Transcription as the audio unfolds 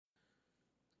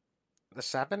The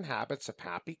Seven Habits of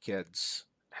Happy Kids,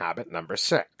 habit number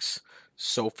 6,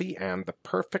 Sophie and the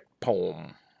Perfect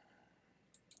Poem.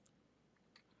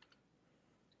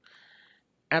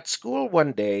 At school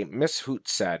one day, Miss Hoot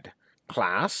said,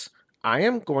 "Class, I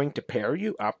am going to pair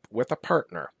you up with a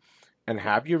partner and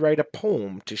have you write a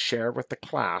poem to share with the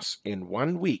class in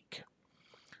 1 week."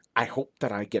 I hope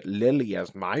that I get Lily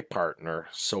as my partner,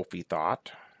 Sophie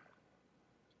thought.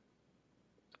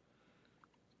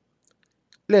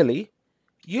 Lily,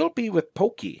 you'll be with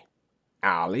Pokey.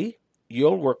 Allie,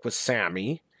 you'll work with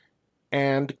Sammy.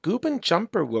 And Goob and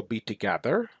Jumper will be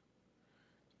together.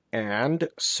 And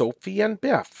Sophie and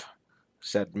Biff,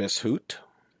 said Miss Hoot.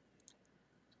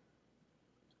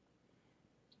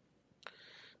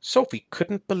 Sophie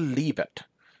couldn't believe it.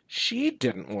 She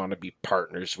didn't want to be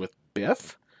partners with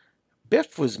Biff.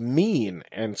 Biff was mean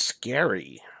and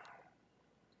scary.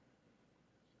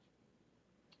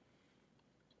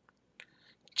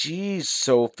 "Geez,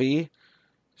 Sophie,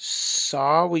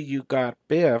 sorry you got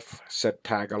Biff," said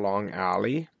Tagalong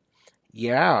Allie.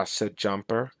 "Yeah," said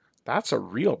Jumper, "that's a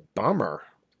real bummer."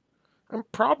 "I'm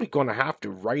probably going to have to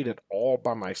write it all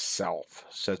by myself,"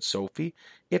 said Sophie.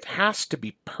 "It has to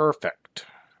be perfect."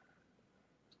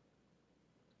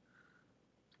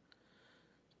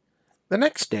 The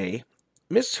next day,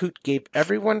 Miss Hoot gave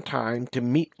everyone time to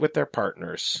meet with their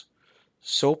partners.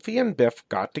 Sophie and Biff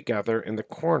got together in the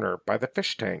corner by the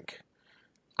fish tank.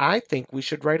 "I think we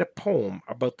should write a poem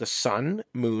about the sun,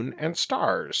 moon, and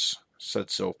stars," said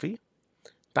Sophie.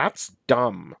 "That's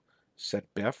dumb,"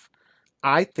 said Biff.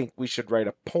 "I think we should write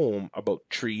a poem about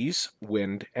trees,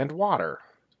 wind, and water."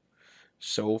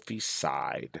 Sophie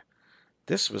sighed.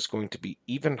 This was going to be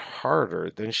even harder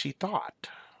than she thought.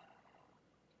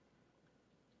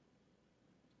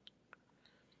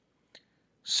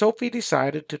 Sophie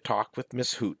decided to talk with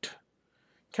Miss Hoot.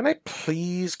 "Can I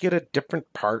please get a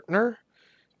different partner?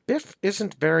 Biff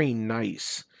isn't very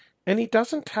nice, and he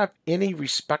doesn't have any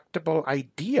respectable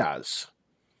ideas."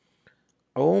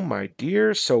 "Oh, my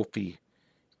dear Sophie,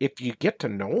 if you get to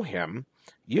know him,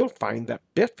 you'll find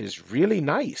that Biff is really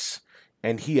nice,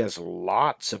 and he has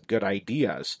lots of good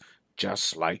ideas,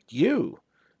 just like you,"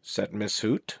 said Miss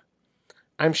Hoot.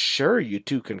 "I'm sure you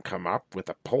two can come up with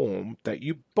a poem that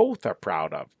you both are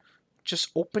proud of. Just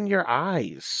open your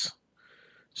eyes."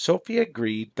 Sophie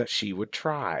agreed that she would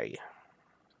try.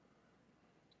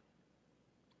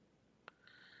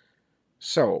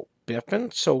 So Biff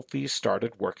and Sophie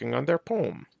started working on their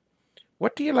poem.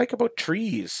 "What do you like about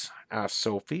trees?" asked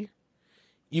Sophie.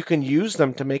 "You can use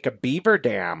them to make a beaver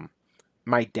dam.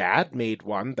 My dad made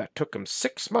one that took him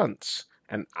 6 months,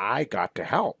 and I got to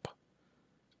help."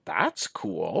 "That's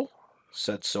cool,"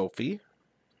 said Sophie.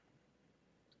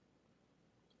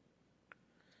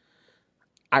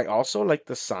 "I also like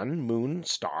the sun, moon,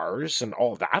 stars, and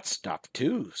all that stuff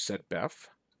too," said Biff.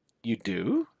 "You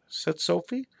do?" said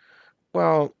Sophie.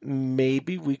 "Well,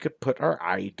 maybe we could put our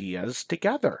ideas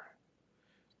together."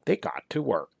 They got to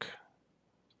work.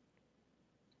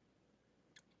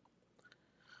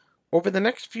 Over the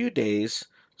next few days,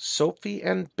 Sophie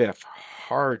and Biff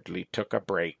hardly took a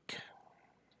break.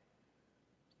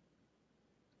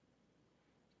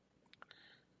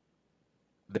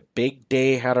 The big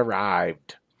day had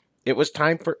arrived. It was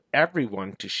time for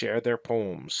everyone to share their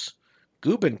poems.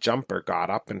 Goob and Jumper got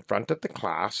up in front of the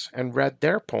class and read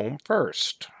their poem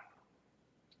first.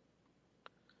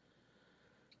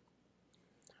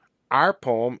 "Our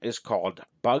poem is called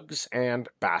Bugs and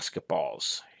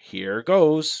Basketballs. Here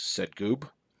goes," said Goob.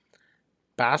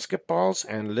 "Basketballs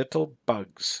and little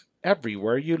bugs,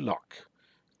 everywhere you look.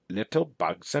 Little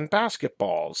bugs and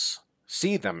basketballs,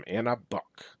 see them in a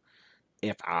book.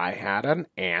 If I had an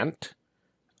ant,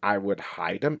 I would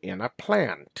hide him in a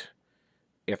plant.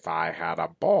 If I had a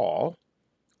ball,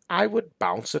 I would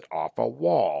bounce it off a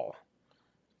wall.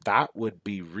 That would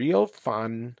be real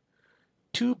fun.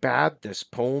 Too bad this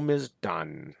poem is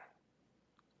done."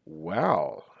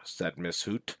 "Well," said Miss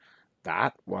Hoot,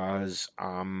 "that was,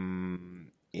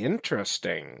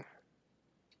 interesting."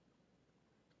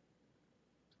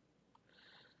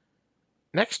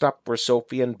 Next up were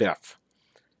Sophie and Biff.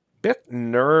 Biff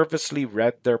nervously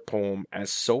read their poem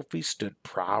as Sophie stood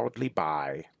proudly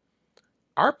by.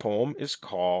 "Our poem is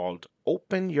called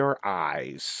Open Your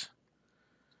Eyes.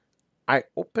 I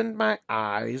opened my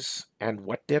eyes, and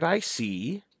what did I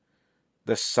see?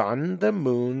 The sun, the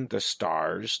moon, the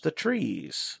stars, the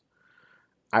trees.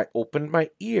 I opened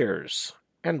my ears,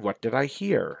 and what did I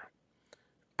hear?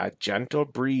 A gentle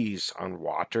breeze on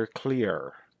water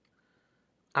clear.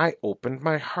 I opened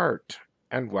my heart,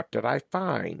 and what did I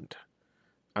find?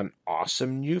 An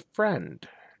awesome new friend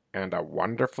and a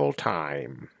wonderful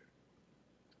time."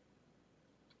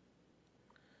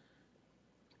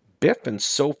 Biff and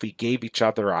Sophie gave each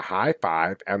other a high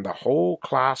five, and the whole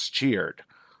class cheered.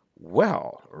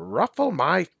 "Well, ruffle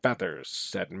my feathers,"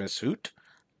 said Miss Hoot.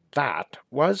 "That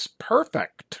was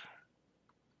perfect."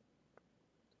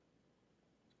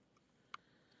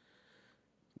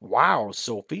 "Wow,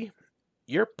 Sophie,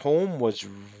 your poem was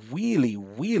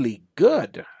really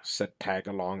good," said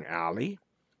Tagalong Alley.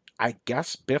 "I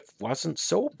guess Biff wasn't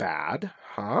so bad,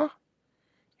 huh?"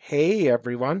 "Hey,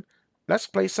 everyone, let's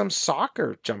play some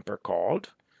soccer," Jumper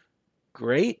called.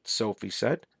 "Great," Sophie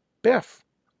said. "Biff,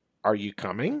 are you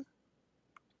coming?"